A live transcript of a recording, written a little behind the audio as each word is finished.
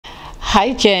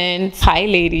Hi gents, hi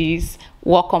ladies,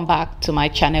 welcome back to my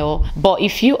channel. But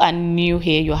if you are new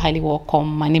here, you're highly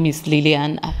welcome. My name is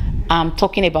Lillian. I'm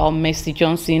talking about Mercy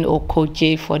Johnson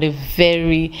Okoje for the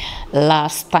very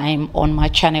last time on my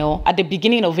channel. At the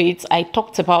beginning of it, I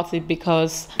talked about it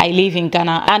because I live in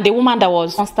Ghana, and the woman that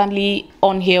was constantly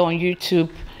on here on YouTube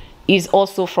is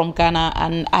also from Ghana,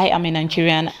 and I am a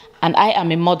Nigerian and I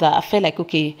am a mother. I felt like,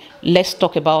 okay, let's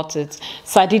talk about it.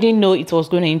 So I didn't know it was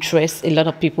going to interest a lot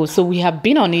of people. So we have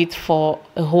been on it for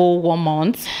a whole 1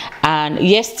 month. And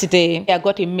yesterday, I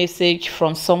got a message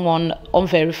from someone,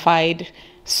 unverified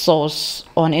source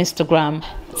on Instagram.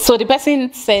 So the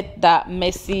person said that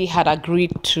Mercy had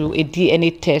agreed to a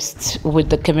DNA test with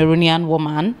the Cameroonian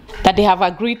woman, that they have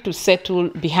agreed to settle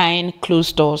behind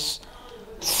closed doors.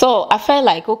 So I felt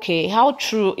like, okay, how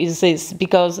true is this?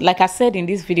 Because like I said in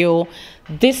this video,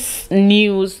 this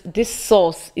news, this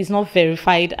source is not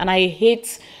verified, and I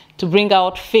hate to bring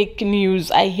out fake news.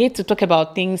 I hate to talk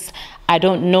about things I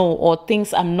don't know or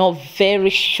things I'm not very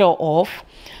sure of.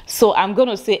 So I'm going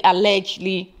to say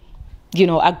allegedly,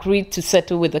 agreed to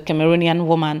settle with the Cameroonian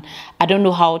woman. I don't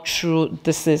know how true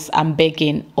this is. I'm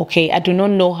begging, okay? I do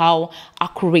not know how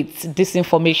accurate this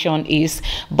information is,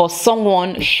 but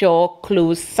someone sure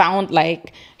close sound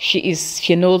like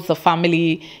she knows the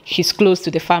family, she's close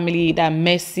to the family, that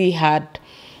Mercy had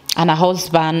and her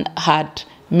husband had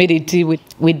made a deal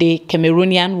with the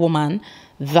Cameroonian woman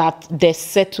that they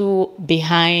settle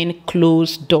behind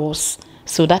closed doors.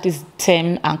 So that is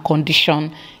term and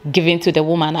condition given to the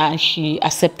woman, and she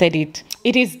accepted it.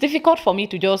 It is difficult for me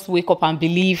to just wake up and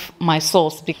believe my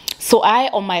source. So I,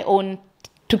 on my own,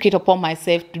 took it upon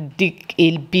myself to dig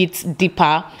a bit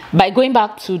deeper by going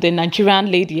back to the Nigerian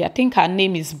lady. I think her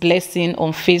name is Blessing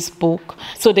on Facebook.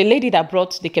 So the lady that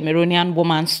brought the Cameroonian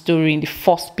woman's story in the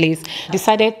first place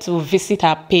decided to visit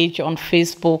her page on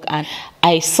Facebook, and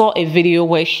I saw a video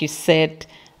where she said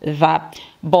that,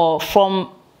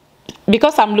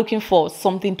 because I'm looking for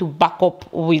something to back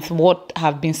up with what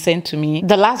have been sent to me.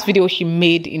 The last video she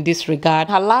made in this regard,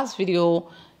 her last video,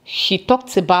 she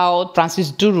talked about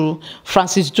Francis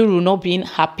Duru not being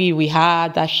happy with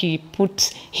her, that she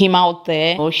put him out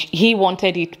there. He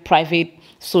wanted it private,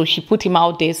 so she put him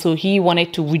out there. So he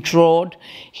wanted to withdraw.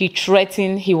 He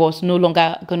threatened he was no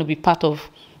longer going to be part of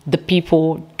the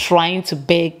people trying to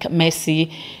beg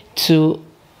Mercy to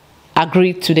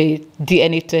agree to the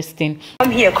DNA testing.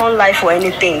 Come here, can't lie for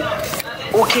anything.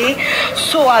 Okay?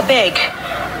 So I beg,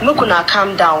 no gonna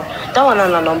calm down. That one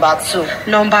on number 2.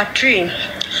 Number 3.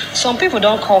 Some people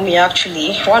don't call me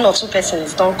actually. 1 or 2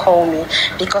 persons don't call me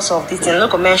because of this. They're not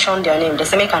gonna mention their name. They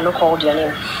say make I not call their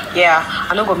name. Yeah,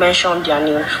 I'm not gonna mention their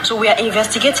name. So we are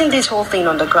investigating this whole thing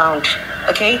on the ground.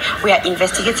 Okay? We are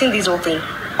investigating this whole thing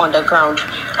on the ground,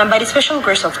 and by the special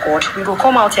grace of God, we will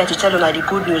come out here to tell you the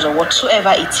good news or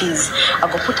whatsoever it is. I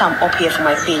will put them up here for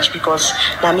my page because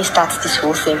now me starts this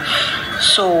whole thing.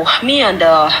 So me and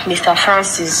Mr.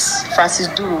 Francis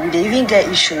Duru, they even get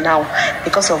issue now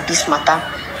because of this matter.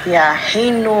 Yeah,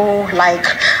 he know, like,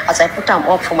 as I put them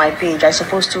up for my page, I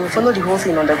supposed to follow the whole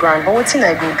thing on the ground. But what thing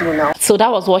I go do now? So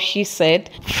that was what she said.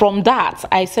 From that,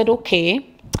 I said, okay,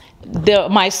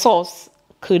 my source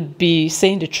could be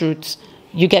saying the truth.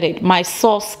 You get it? My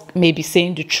source may be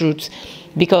saying the truth,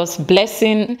 because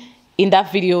Blessing in that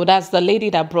video, that's the lady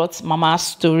that brought Mama's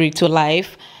story to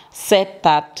life, said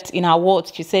that in her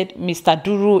words, she said, Mr.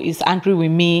 Duru is angry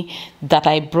with me that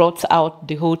I brought out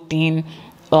the whole thing.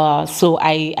 So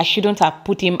I shouldn't have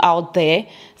put him out there.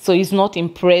 So he's not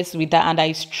impressed with that, and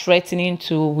he's threatening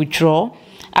to withdraw.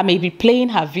 I may be playing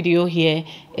her video here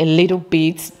a little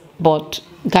bit, but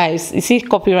guys, you see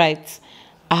copyright.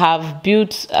 I have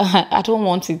built, I don't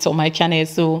want it on my channel.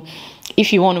 So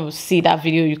if you want to see that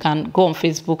video, you can go on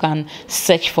Facebook and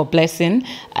search for Blessing.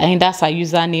 And that's her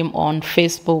username on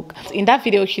Facebook. In that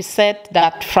video, she said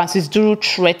that Francis Duru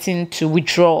threatened to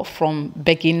withdraw from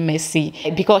begging Mercy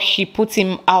because she put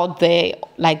him out there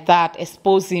like that,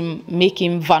 expose him, make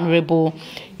him vulnerable,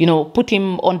 put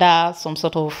him under some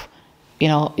sort of,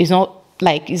 it's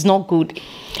not good.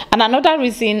 And another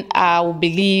reason I will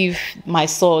believe my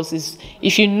source is,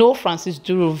 if you know Francis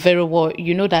Duru very well,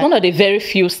 you know that one of the very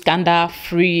few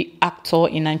scandal-free actor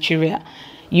in Nigeria.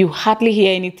 You hardly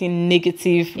hear anything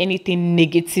negative,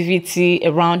 negativity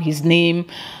around his name.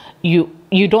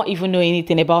 You don't even know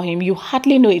anything about him. You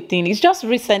hardly know a thing. It's just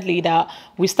recently that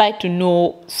we started to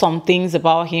know some things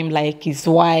about him, like his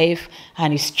wife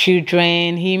and his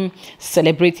children, him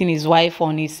celebrating his wife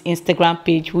on his Instagram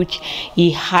page, which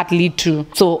he hardly do.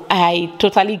 So I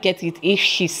totally get it if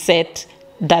she said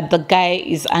that the guy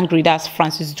is angry, that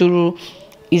Francis Duru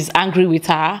is angry with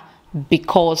her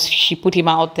because she put him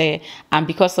out there, and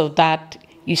because of that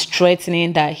he's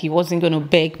threatening that he wasn't going to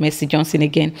beg Mercy Johnson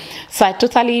again. So I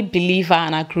totally believe her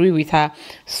and agree with her.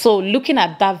 So looking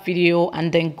at that video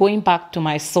and then going back to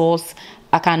my source,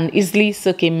 I can easily say,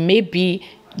 okay, maybe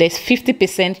there's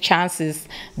 50% chances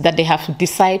that they have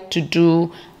decided to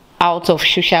do out of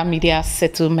social media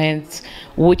settlements,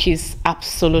 which is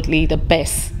absolutely the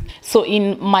best. So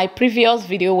in my previous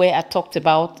video where I talked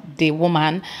about the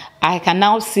woman, I can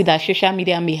now see that social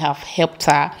media may have helped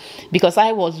her, because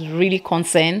I was really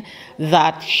concerned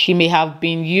that she may have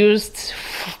been used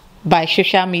by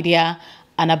social media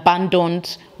and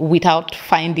abandoned without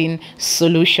finding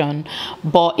solution.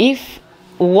 But if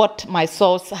what my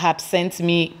source had sent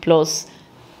me plus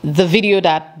the video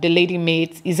that the lady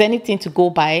made is anything to go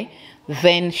by,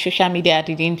 then social media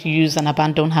didn't use and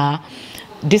abandon her.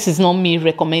 This is not me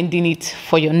recommending it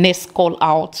for your next call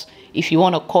out. If you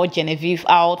want to call Genevieve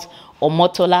out or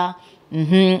Motola,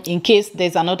 in case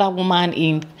there's another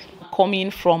woman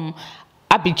coming from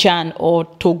Abidjan or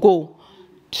Togo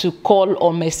to call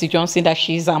on Mercy Johnson that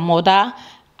she's a mother,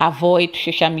 avoid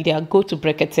social media. Go to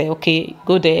Brekete, okay?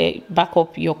 Go there, back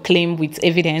up your claim with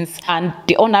evidence, and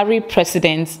the honorary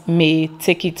president may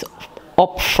take it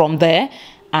up from there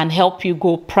and help you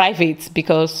go private,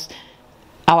 because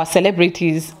our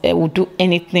celebrities will do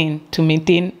anything to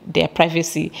maintain their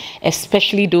privacy,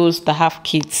 especially those that have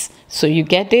kids. So you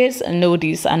get this and know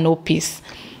this and know peace.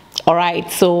 All right.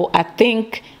 So I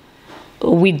think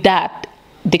with that,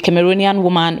 the Cameroonian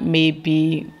woman may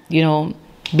be,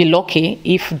 be lucky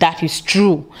if that is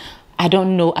true. I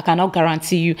don't know. I cannot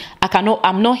guarantee you.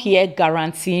 I'm not here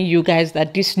guaranteeing you guys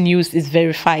that this news is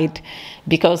verified,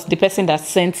 because the person that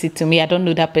sent it to me, I don't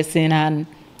know that person, and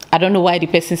I don't know why the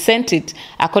person sent it.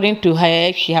 According to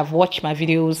her, she have watched my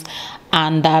videos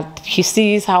and that she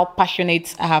sees how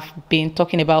passionate I have been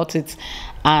talking about it,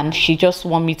 and she just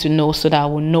want me to know so that I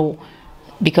will know,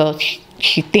 because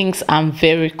she thinks I'm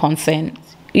very concerned.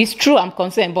 It's true, I'm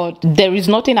concerned, but there is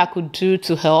nothing I could do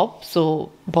to help.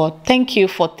 So, but thank you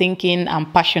for thinking I'm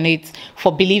passionate,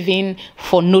 for believing,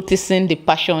 for noticing the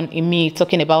passion in me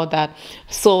talking about that.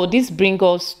 So this brings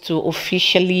us to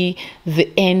officially the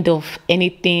end of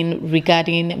anything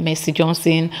regarding Mercy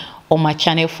Johnson on my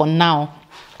channel for now.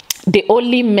 The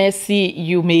only Mercy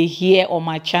you may hear on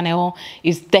my channel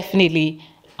is definitely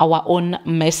our own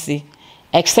Mercy.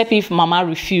 Except if Mama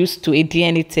refused to a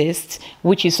DNA test,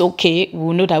 which is okay.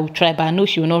 We'll know that we try, but I know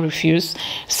she will not refuse.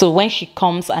 So when she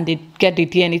comes and they get the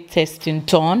DNA testing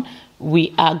done,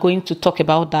 we are going to talk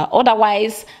about that.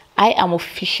 Otherwise, I am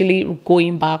officially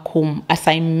going back home, as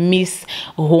I miss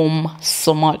home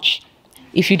so much.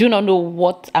 If you do not know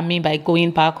what I mean by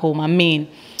going back home,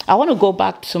 I want to go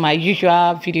back to my usual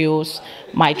videos,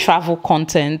 my travel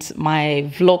content,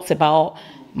 my vlogs about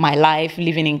my life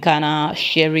living in Ghana,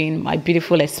 sharing my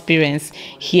beautiful experience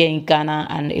here in Ghana,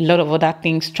 and a lot of other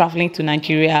things, traveling to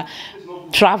Nigeria,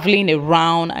 traveling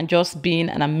around, and just being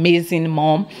an amazing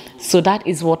mom. So that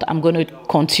is what I'm going to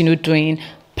continue doing,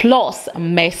 plus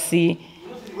Mercy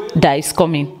that is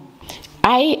coming.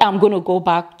 I am going to go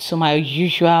back to my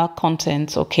usual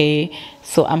content, okay?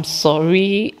 So I'm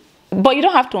sorry, but you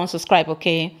don't have to unsubscribe,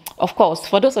 okay? Of course,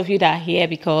 for those of you that are here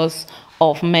because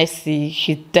of Mercy,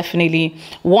 she definitely,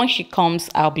 once she comes,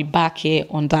 I'll be back here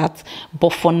on that.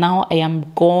 But for now, I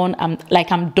am gone.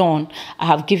 I'm done. I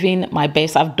have given my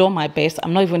best. I've done my best.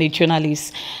 I'm not even a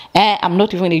journalist. I'm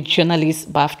not even a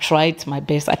journalist, but I've tried my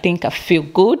best. I think I feel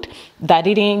good that I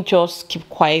didn't just keep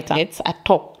quiet. I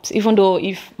talked, even though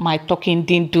if my talking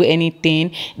didn't do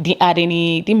anything,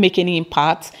 didn't make any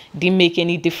impact, didn't make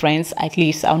any difference, at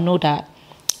least I'll know that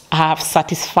I have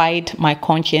satisfied my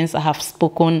conscience. I have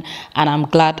spoken, and I'm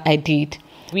glad I did.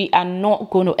 We are not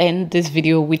going to end this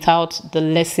video without the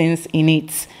lessons in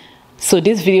it. So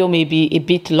this video may be a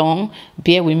bit long.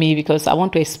 Bear with me, because I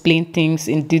want to explain things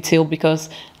in detail, because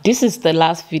this is the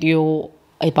last video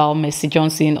about Mercy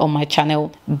Johnson on my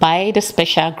channel, by the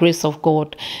special grace of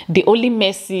God. The only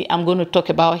Mercy I'm going to talk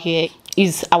about here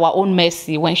is our own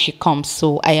Mercy when she comes.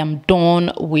 So I am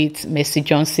done with Mercy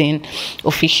Johnson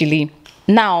officially.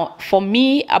 Now, for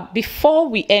me, before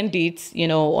we end it,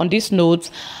 on this note,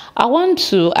 I want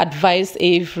to advise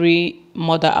every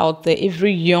mother out there,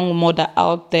 every young mother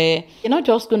out there, you're not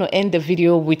just going to end the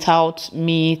video without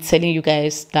me telling you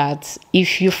guys that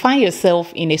if you find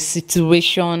yourself in a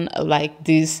situation like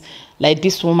this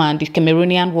woman, the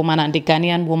Cameroonian woman and the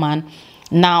Ghanaian woman,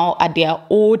 now at their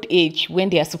old age, when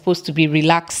they are supposed to be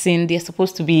relaxing, they're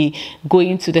supposed to be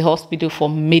going to the hospital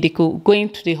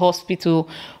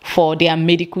for their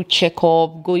medical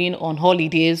checkup, going on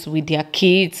holidays with their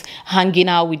kids, hanging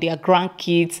out with their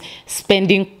grandkids,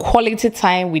 spending quality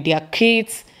time with their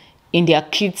kids in their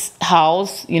kids'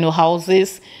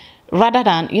 houses, rather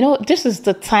than, this is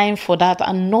the time for that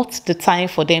and not the time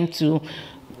for them to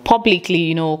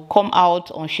publicly, come out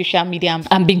on social media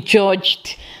and be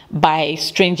judged by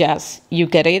strangers. You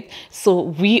get it? So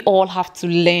we all have to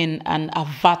learn and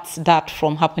avert that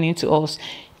from happening to us.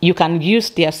 You can use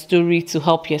their story to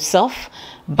help yourself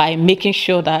by making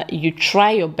sure that you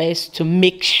try your best to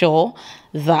make sure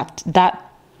that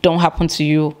don't happen to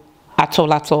you at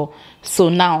all. So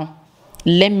now,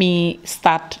 let me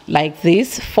start like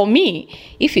this. For me,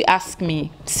 if you ask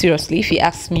me, seriously,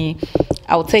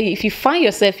 I will tell you, if you find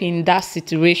yourself in that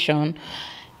situation,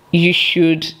 you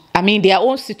should, their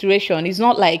own situation is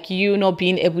not like you not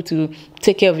being able to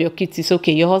take care of your kids. It's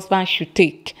okay. Your husband should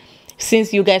take.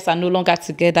 Since you guys are no longer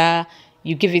together,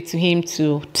 you give it to him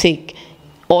to take.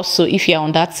 Also, if you're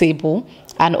on that table,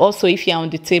 and also if you're on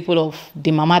the table of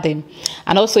the mama them,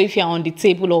 and also if you're on the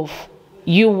table of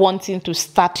you wanting to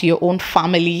start your own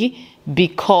family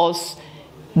because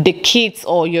the kids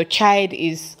or your child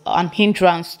is an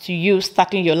hindrance to you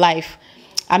starting your life.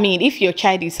 If your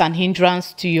child is an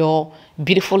hindrance to your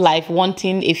beautiful life,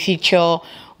 wanting a future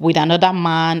with another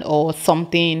man or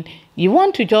something, you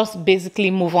want to just basically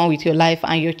move on with your life,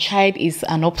 and your child is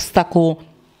an obstacle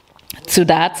to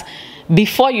that,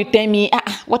 before you tell me,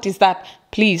 what is that?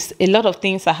 Please, a lot of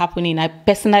things are happening. I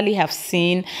personally have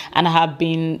seen, and I have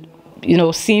been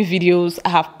seeing videos. I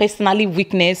have personally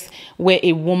witnessed where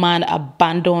a woman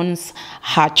abandons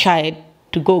her child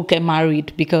to go get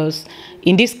married, because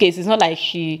in this case, it's not like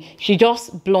she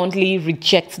just bluntly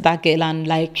rejects that girl and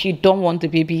like she don't want the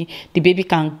baby. The baby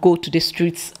can go to the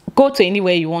streets, go to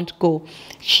anywhere you want to go.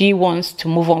 She wants to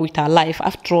move on with her life.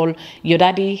 After all, your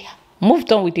daddy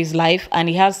moved on with his life and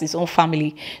he has his own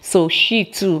family. So she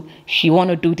too, she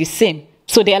want to do the same.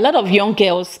 So there are a lot of young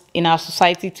girls in our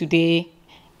society today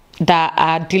that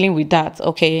are dealing with that.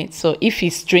 Okay, so if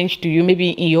it's strange to you,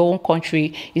 maybe in your own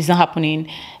country it's not happening.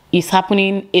 It's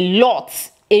happening a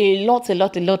lot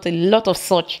of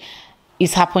such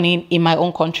is happening in my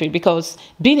own country, because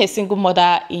being a single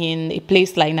mother in a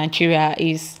place like Nigeria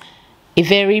is a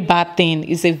very bad thing.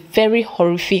 It's a very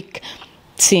horrific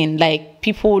thing. Like,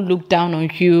 people look down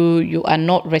on you. You are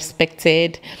not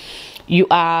respected. You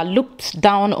are looked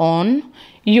down on.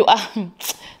 You are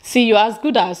see, you're as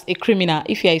good as a criminal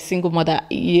if you're a single mother.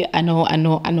 Yeah, I know.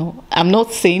 I'm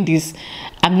not saying this.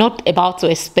 I'm not about to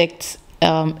expect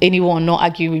anyone not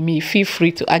argue with me. Feel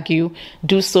free to argue.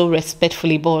 Do so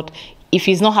respectfully. But if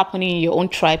it's not happening in your own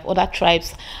tribe, other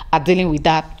tribes are dealing with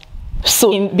that.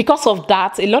 So because of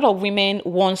that, a lot of women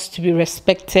want to be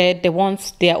respected. They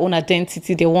want their own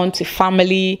identity. They want a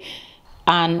family,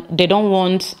 and they don't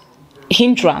want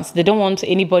hindrance. They don't want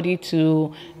anybody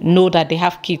to know that they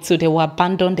have kids, so they will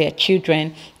abandon their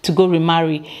children to go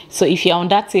remarry. So if you're on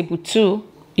that table too,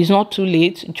 it's not too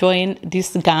late. Join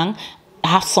this gang. I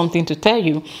have something to tell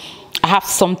you. I have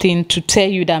something to tell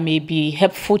you that may be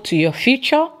helpful to your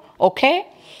future. Okay?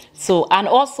 So, and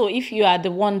also, if you are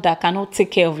the one that cannot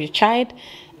take care of your child,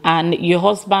 and your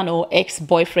husband or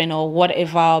ex-boyfriend or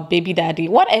whatever, baby daddy,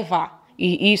 whatever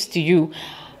he is to you,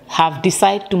 have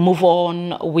decided to move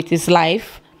on with his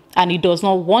life, and he does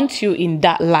not want you in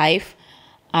that life,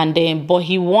 and then but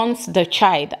he wants the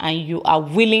child, and you are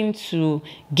willing to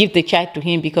give the child to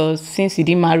him, because since he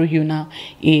didn't marry you now,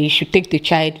 he should take the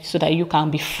child so that you can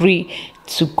be free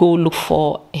to go look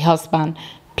for a husband.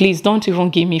 Please don't even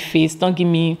give me face. Don't give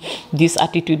me this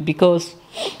attitude, because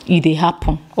it dey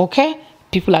happen. Okay,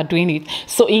 people are doing it.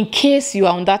 So in case you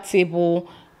are on that table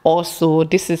also,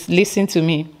 listen to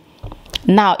me.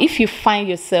 Now, if you find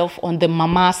yourself on the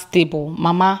mama's table,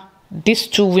 these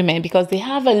two women, because they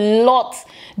have a lot,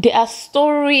 their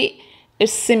story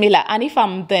is similar, and if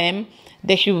I'm them,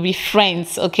 they should be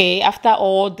friends. Okay, after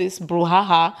all this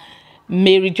brouhaha,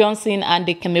 Mary Johnson and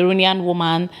the Cameroonian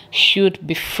woman should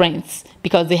be friends,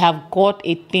 because they have got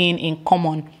a thing in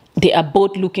common. They are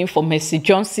both looking for Mercy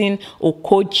Johnson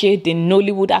Okoje, the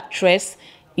Nollywood actress.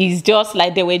 It's just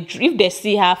like if they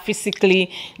see her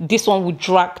physically, this one would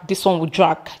drag, this one would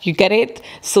drag. You get it?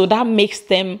 So that makes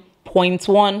them point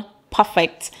one,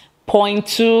 perfect. Point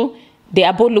two, they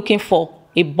are both looking for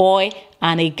a boy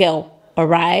and a girl. All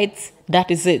right?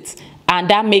 That is it. And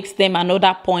that makes them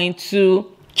another point two,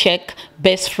 check,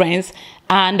 best friends.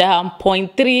 And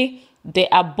point three, they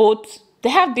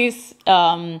have this,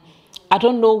 I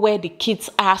don't know where the kids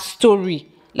are story.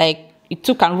 Like, it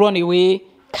took and run away,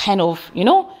 kind of, you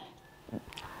know.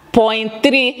 Point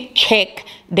 3, check.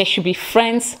 They should be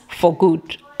friends for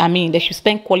good. I mean, they should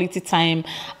spend quality time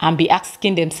and be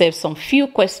asking themselves some few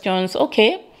questions.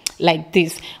 Okay, like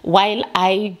this. While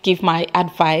I give my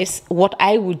advice, what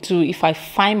I would do if I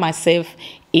find myself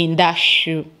in that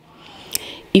shoe.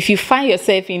 If you find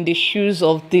yourself in the shoes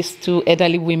of these two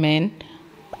elderly women,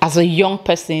 as a young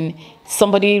person,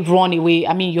 somebody run away,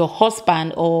 I mean your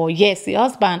husband, or yes, your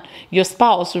husband, your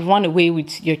spouse run away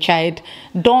with your child,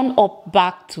 don't up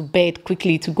back to bed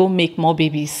quickly to go make more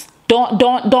babies.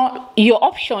 Don't, your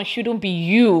option shouldn't be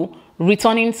you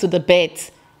returning to the bed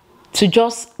to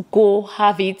just go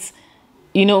have it,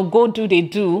 you know, go do they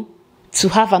do to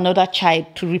have another child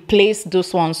to replace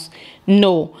those ones.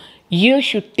 No, you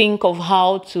should think of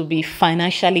how to be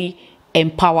financially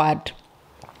empowered.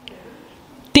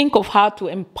 Think of how to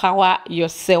empower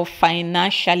yourself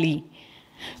financially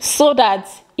so that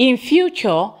in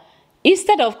future,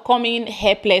 instead of coming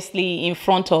helplessly in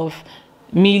front of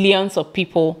millions of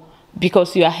people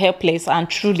because you are helpless and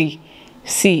truly,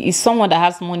 see, it's someone that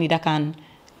has money that can,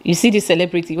 you see the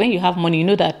celebrity, when you have money, you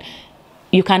know that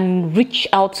you can reach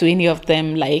out to any of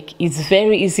them. Like, it's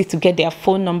very easy to get their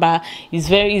phone number. It's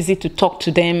very easy to talk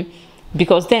to them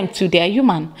because them too, they are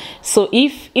human. So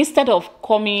if instead of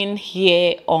coming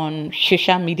here on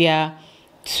social media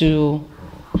to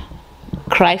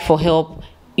cry for help,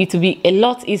 it will be a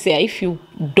lot easier if you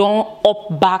don't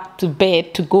up back to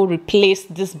bed to go replace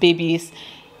these babies.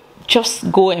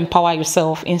 Just go empower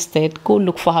yourself instead. Go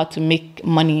look for how to make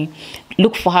money.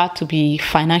 Look for how to be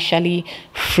financially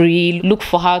free. Look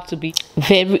for how to be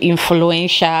very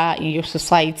influential in your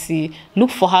society.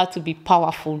 Look for how to be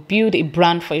powerful. Build a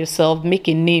brand for yourself. Make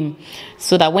a name.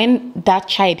 So that when that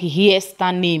child hears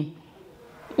that name,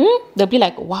 they'll be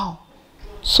like, wow.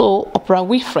 So Oprah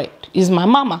Winfrey is my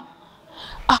mama.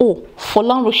 Oh,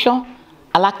 Folan Roshon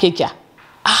Alakeja.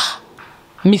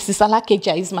 Mrs.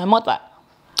 Alakeja is my mother.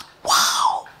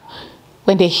 Wow.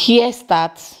 When they hear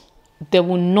that, they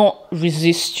will not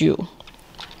resist you.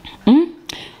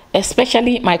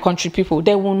 Especially my country people,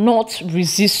 they will not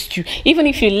resist you. Even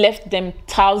if you left them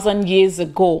 1,000 years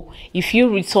ago, if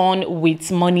you return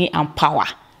with money and power,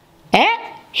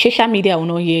 social media will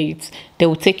not hear it. They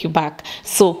will take you back.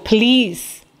 So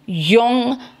please,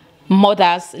 young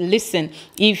mothers, listen.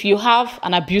 If you have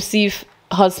an abusive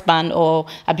husband or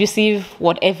abusive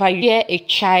whatever, you hear a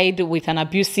child with an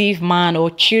abusive man or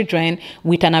children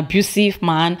with an abusive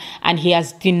man and he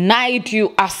has denied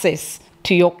you access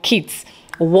to your kids,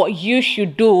 what you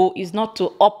should do is not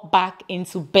to up back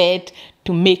into bed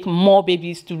to make more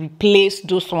babies to replace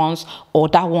those ones or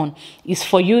that one. It's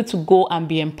for you to go and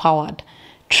be empowered.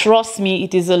 Trust me,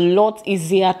 it is a lot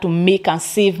easier to make and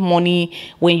save money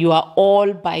when you are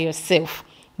all by yourself.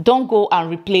 Don't go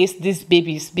and replace these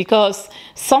babies, because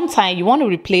sometimes you want to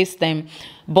replace them,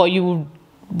 but you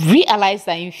realize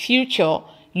that in future,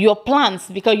 your plans,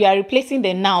 because you are replacing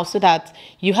them now so that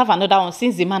you have another one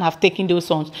since the man have taken those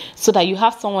ones, so that you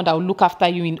have someone that will look after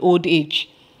you in old age.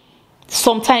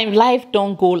 Sometimes life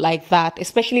don't go like that,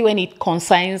 especially when it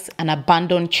concerns an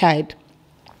abandoned child.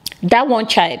 That one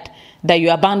child that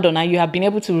you abandon and you have been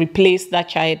able to replace that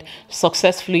child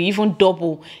successfully, even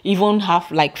double, even have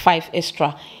like 5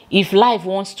 extra. If life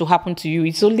wants to happen to you,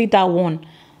 it's only that one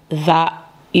that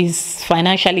is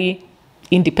financially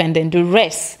independent. The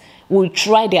rest will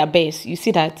try their best. You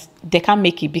see that they can't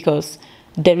make it because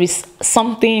there is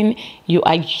something you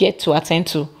are yet to attend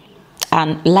to.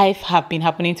 And life have been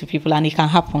happening to people and it can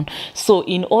happen. So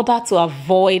in order to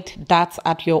avoid that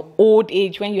at your old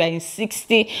age, when you are in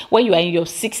 60, when you are in your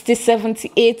 60s,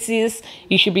 70s, 80s,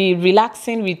 you should be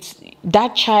relaxing with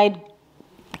that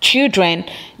children,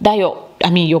 that your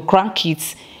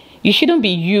grandkids. You shouldn't be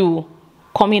you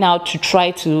coming out to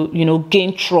try to,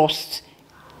 gain trust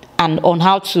and on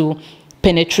how to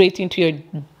penetrate into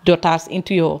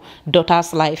your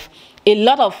daughter's life. A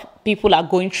lot of people are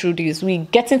going through this. We're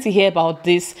getting to hear about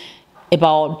this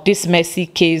Mercy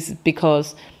case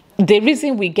because the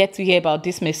reason we get to hear about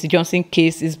this Mercy Johnson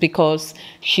case is because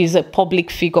she's a public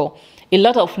figure. A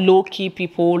lot of low-key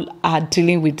people are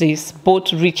dealing with this,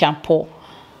 both rich and poor.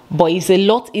 But it's a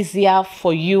lot easier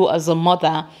for you as a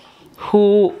mother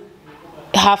who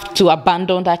have to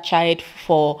abandon that child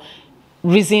for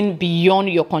reason beyond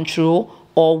your control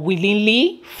or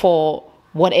willingly for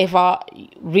whatever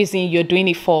reason you're doing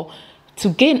it for, to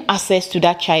gain access to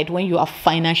that child when you are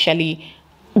financially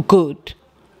good.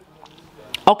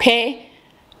 Okay?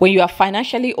 When you are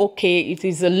financially okay, it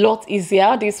is a lot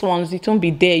easier. These ones, it won't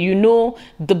be there. You know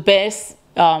the best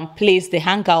place they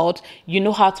hang out, you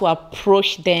know how to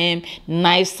approach them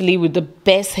nicely with the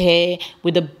best hair,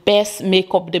 with the best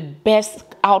makeup, the best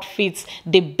outfits,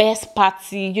 the best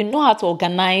party. You know how to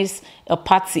organize a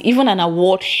party, even an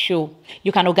award show.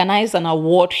 You can organize an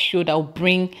award show that will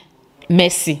bring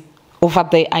Mercy over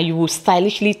there, and you will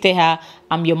stylishly tell her,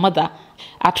 I'm your mother.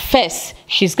 At first,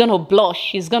 she's gonna blush,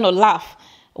 she's gonna laugh.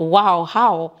 Wow,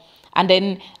 how? And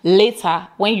then later,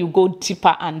 when you go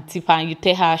deeper and deeper, and you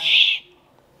tell her, shh,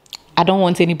 I don't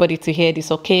want anybody to hear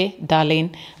this, okay,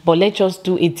 darling? But let's just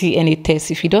do a DNA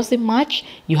test. If it doesn't match,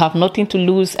 you have nothing to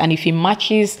lose. And if it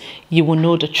matches, you will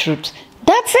know the truth.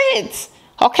 That's it,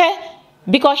 okay?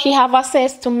 Because she have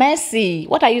access to Mercy.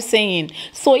 What are you saying?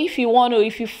 So if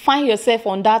you find yourself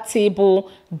on that table,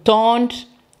 don't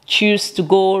choose to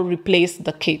go replace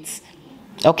the kids,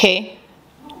 okay?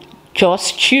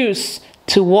 Just choose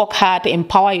to work hard,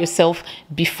 empower yourself,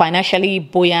 be financially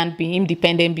buoyant, be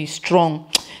independent, be strong,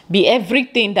 be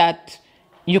everything that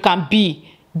you can be.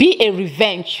 Be a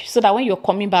revenge, so that when you're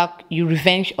coming back, you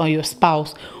revenge on your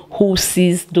spouse who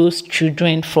sees those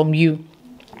children from you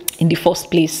in the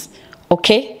first place.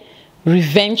 Okay?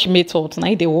 Revenge methods.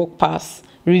 Now they walk past.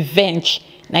 Revenge.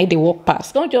 Now they walk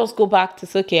past. Don't just go back to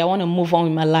say, okay, I want to move on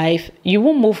with my life. You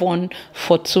won't move on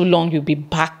for too long. You'll be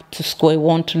back to square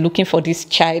one, to looking for this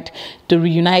child to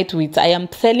reunite with. I am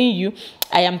telling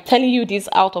you this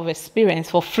out of experience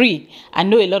for free. I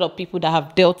know a lot of people that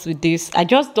have dealt with this. I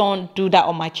just don't do that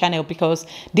on my channel because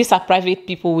these are private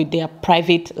people with their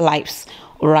private lives,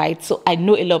 right? So I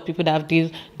know a lot of people that have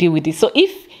deal with this. So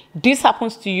if this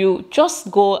happens to you, just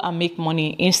go and make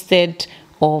money instead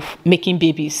of making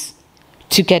babies.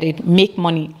 To get it, make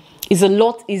money. It's a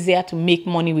lot easier to make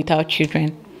money without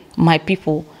children. My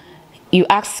people, you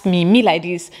ask me like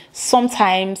this,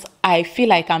 sometimes I feel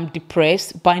like I'm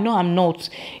depressed, but I know I'm not.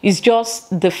 It's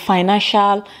just the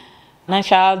financial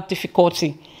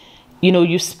difficulty. You know,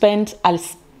 you spend,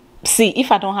 see,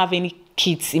 if I don't have any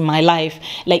kids in my life,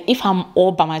 like if I'm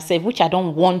all by myself, which I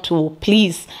don't want to,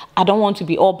 please, I don't want to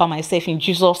be all by myself in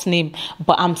Jesus' name,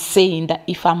 but I'm saying that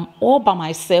if I'm all by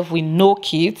myself with no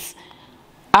kids,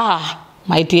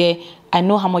 my dear, I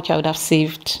know how much I would have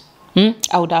saved.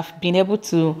 I would have been able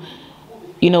to,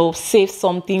 you know, save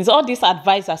some things. All this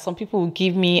advice that some people will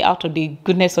give me out of the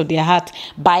goodness of their heart,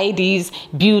 buy this,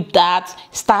 build that,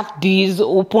 start this,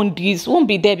 open this, won't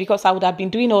be there because I would have been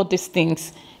doing all these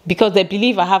things because they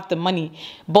believe I have the money.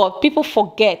 But people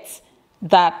forget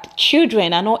that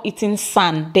children are not eating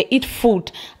sand. They eat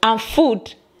food, and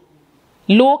food,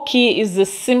 low-key, is the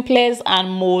simplest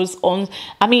and most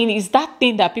it's that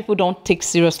thing that people don't take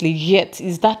seriously yet.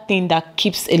 It's that thing that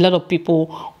keeps a lot of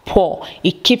people poor.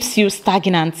 It keeps you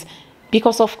stagnant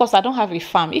because, of course, I don't have a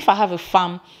farm. If I have a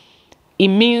farm, it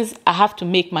means I have to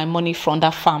make my money from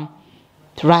that farm,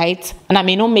 right? And I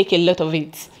may not make a lot of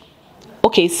it.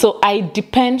 Okay, so I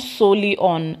depend solely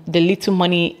on the little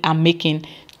money I'm making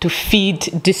to feed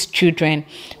these children,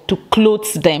 to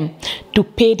clothe them, to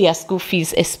pay their school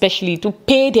fees, especially.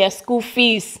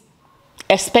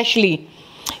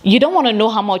 You don't want to know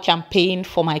how much I'm paying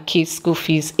for my kids' school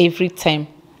fees every term.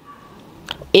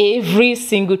 Every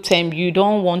single term, you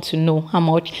don't want to know how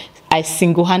much I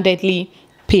single-handedly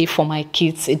pay for my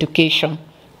kids' education.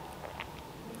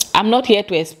 I'm not here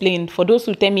to explain. For those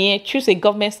who tell me, hey, choose a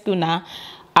government school now,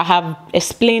 I have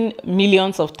explained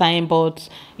millions of times, but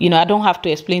I don't have to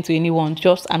explain to anyone.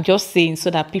 I'm just saying so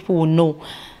that people will know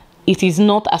it is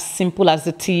not as simple as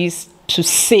it is to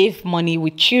save money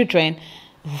with children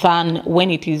than when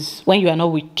you are not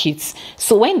with kids.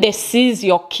 So when they seize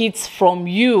your kids from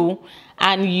you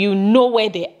and you know where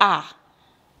they are,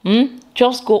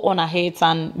 just go on ahead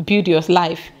and build your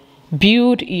life.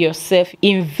 Build yourself,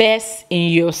 invest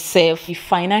in yourself, be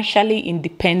financially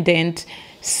independent,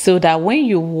 so that when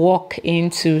you walk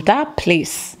into that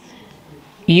place,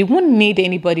 you won't need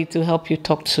anybody to help you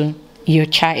talk to your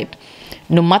child.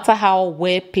 No matter how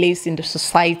well placed in the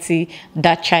society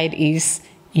that child is,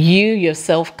 you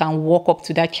yourself can walk up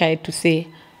to that child to say,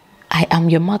 I am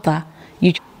your mother.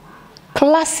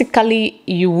 Classically,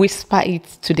 you whisper it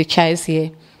to the child's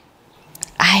ear,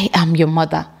 I am your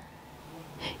mother.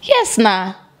 Yes,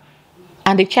 nah.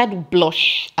 And the child will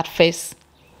blush at first.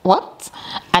 What?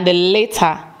 And then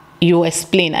later you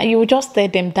explain, and you will just tell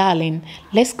them, darling,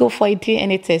 let's go for a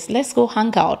DNA test. Let's go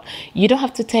hang out. You don't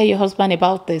have to tell your husband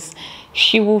about this.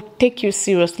 She will take you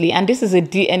seriously. And this is a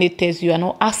DNA test you are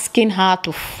not asking her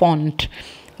to fund.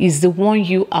 It's the one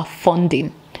you are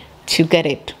funding to get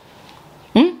it.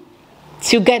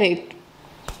 To get it.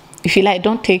 If you like,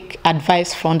 don't take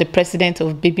advice from the president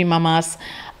of Baby Mamas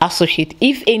Associate.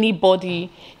 If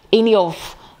anybody, any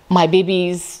of my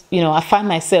babies, you know, I find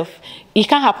myself, it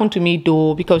can't happen to me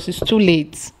though, because it's too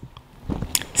late.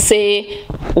 Say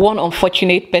one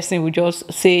unfortunate person will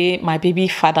just say my baby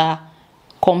father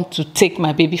come to take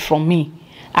my baby from me.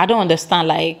 I don't understand,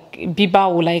 like,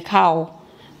 Biba will, like, how,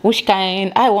 which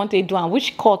kind I want to do, and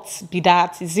which court be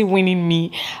that? Is he winning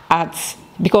me at?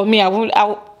 Because me,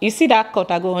 you see that court,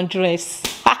 I go undress.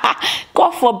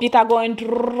 God forbid, I go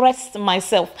undress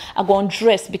myself. I go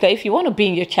undress, because if you want to be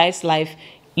in your child's life,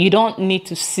 you don't need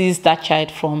to seize that child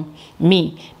from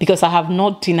me, because I have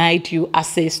not denied you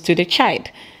access to the child.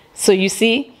 So you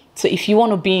see, so if you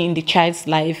want to be in the child's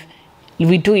life,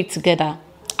 we do it together.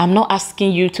 I'm not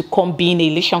asking you to come be in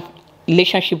a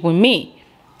relationship with me.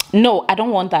 No, I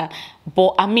don't want that.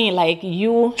 But I mean, like,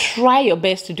 you try your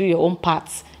best to do your own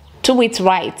parts, do it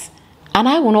right, and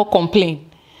I will not complain.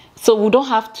 So we don't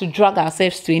have to drag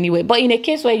ourselves to anywhere. But in a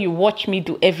case where you watch me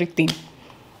do everything,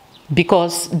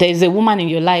 because there's a woman in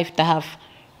your life that have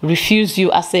refused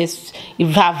you access,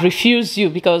 have refused you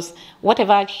because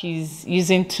whatever she's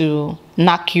using to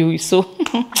knock you, so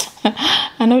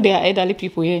I know there are elderly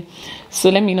people here, so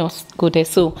let me not go there.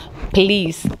 So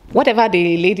please, whatever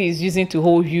the lady is using to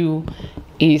hold you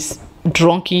is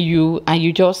drunking you, and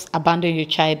you just abandon your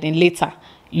child, and later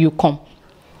you come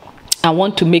and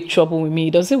want to make trouble with me.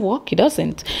 Does it work? It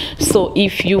doesn't. So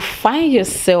if you find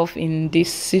yourself in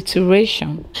this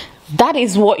situation, that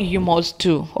is what you must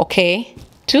do, okay?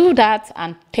 Do that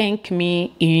and thank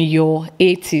me in your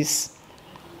 80s.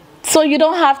 So you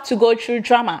don't have to go through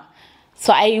drama.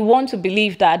 So I want to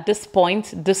believe that at this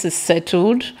point, this is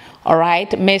settled, all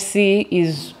right? Mercy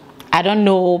is, I don't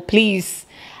know, please.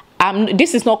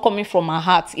 This is not coming from my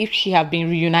heart, if she have been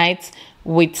reunited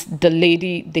with the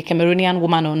lady, the Cameroonian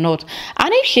woman, or not. And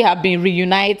if she have been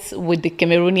reunited with the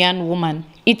Cameroonian woman,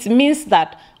 it means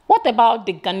that, what about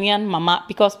the Ghanaian mama?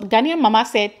 Because the Ghanaian mama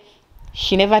said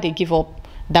she never did give up,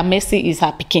 that Mercy is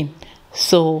her picking.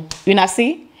 So, you know,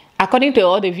 see, according to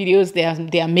all the videos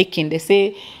they are making, they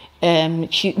say,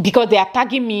 because they are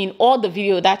tagging me in all the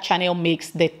video that channel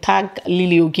makes, they tag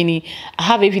Lily Ogini. I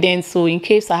have evidence, so in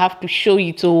case I have to show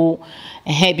you to,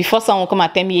 before someone come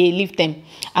and tell me, hey, leave them.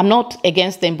 I'm not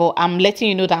against them, but I'm letting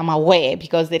you know that I'm aware,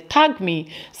 because they tag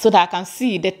me so that I can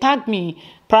see. They tag me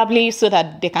probably so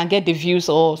that they can get the views,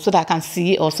 or so that I can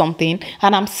see or something.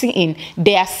 And I'm seeing,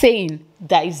 they are saying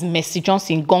that is Mercy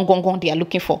Johnson, gong, they are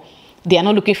looking for. They are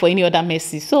not looking for any other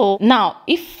Mercy. So now,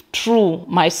 if true,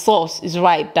 my source is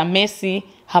right, that Mercy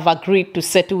have agreed to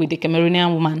settle with the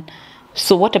Cameroonian woman,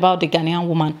 so what about the Ghanaian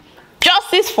woman?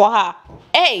 Justice for her.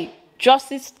 Hey,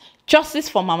 justice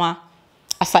for Mama.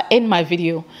 As I end my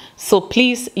video, so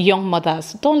please, young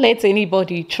mothers, don't let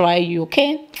anybody try you,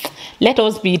 okay? Let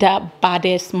us be that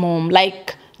baddest mom,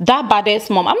 like that baddest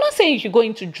mom. I'm not saying you should go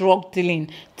into drug dealing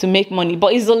to make money,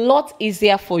 but it's a lot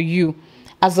easier for you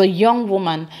as a young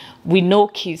woman with no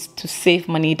kids to save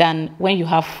money than when you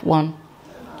have one.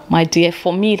 My dear,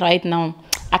 for me right now,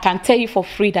 I can tell you for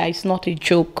free that it's not a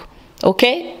joke,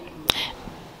 okay?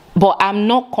 But I'm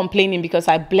not complaining, because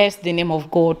I bless the name of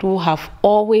God, who have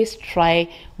always tried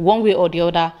one way or the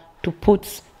other to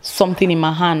put something in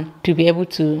my hand to be able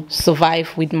to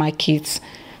survive with my kids.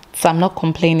 So I'm not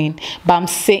complaining, but I'm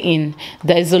saying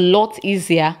that it's a lot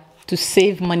easier to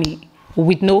save money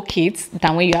with no kids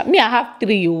than when you have. Me, I have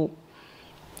 3.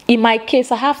 In my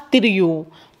case, I have 3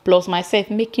 plus myself,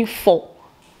 making 4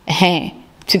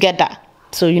 together.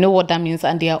 So you know what that means,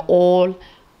 and they are all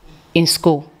in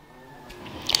school.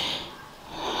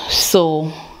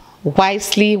 So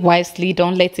wisely,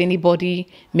 don't let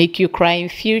anybody make you cry in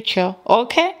future,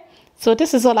 okay? So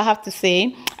this is all I have to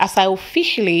say, as I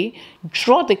officially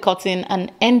draw the curtain and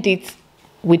end it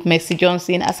with Mercy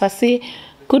Johnson, as I say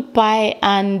goodbye.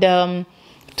 And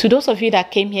to those of you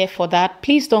that came here for that,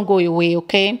 please don't go away,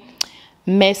 okay?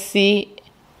 Mercy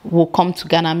will come to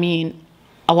Ghana,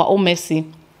 our own Mercy.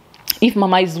 If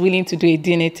Mama is willing to do a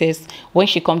DNA test, when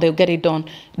she comes, they'll get it done.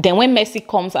 Then when Mercy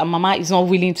comes and Mama is not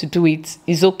willing to do it,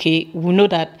 it's okay. We know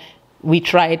that we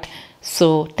tried.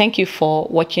 So thank you for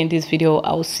watching this video.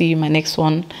 I will see you in my next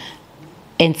one.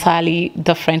 Entirely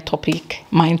different topic,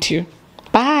 mind you.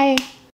 Bye.